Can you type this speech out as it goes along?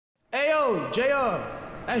yo, JR,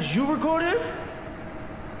 that's you recording?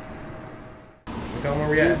 Tell them where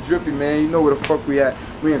we at. Drippy, man, you know where the fuck we at.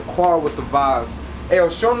 We in Quad with the vibe. Hey, yo,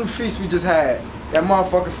 show them the feast we just had. That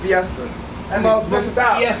motherfucking fiesta. That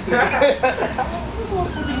motherfucking fiesta.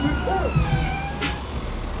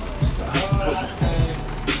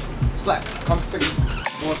 Slap, come take it.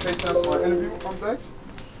 You wanna say something for an interview? Come Dex?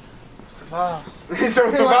 What's the vibes? He said,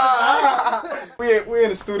 what's the vibe? We in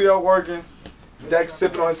the studio working. Dex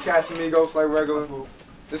sipping on his Casamigos like regular.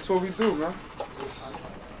 This is what we do, man.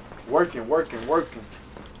 Working. You know what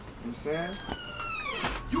I'm saying?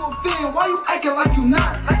 You a fan, why you acting like you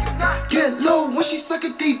not? Get low when she suck a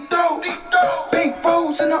deep throat. Bank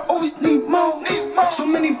rolls and I always need more. So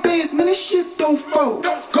many bands, man, this shit don't fold.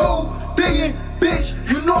 Go digging, bitch,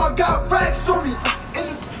 you know I got racks on me.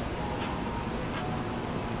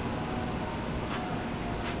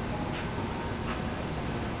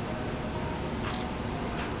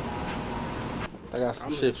 I got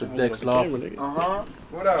some shit from Dex Lauper.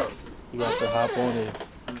 What else? You got to hop on it.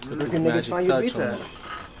 Where can niggas find your beats at?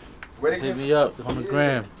 Just hit me up on the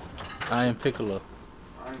gram. I am Piccolo.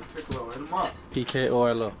 Hit him up.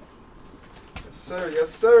 PKOLO. Yes,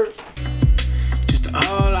 sir. Just a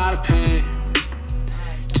whole lot of pain.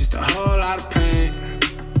 Just a whole lot of pain.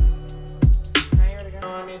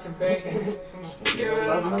 I need some bacon.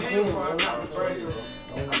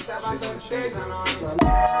 Step out to the stage, I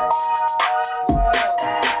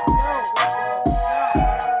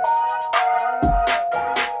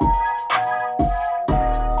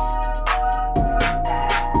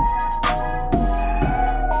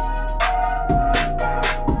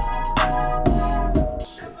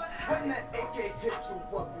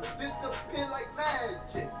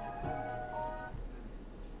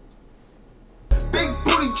Big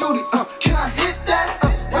booty Judy, can I hit that?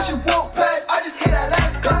 When she walk past, I just hit that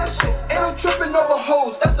ass class shit. Ain't no tripping over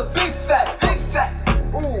hoes, that's a big fat.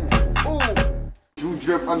 Drew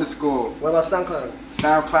Drip _ What about SoundCloud?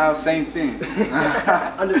 SoundCloud, same thing.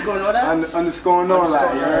 Underscore and all that? Underscore and all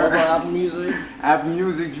that, you What heard? about Apple Music? Apple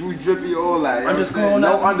Music, Drew Drippy, all that. Underscore,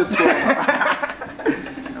 no underscore.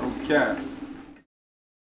 No cap.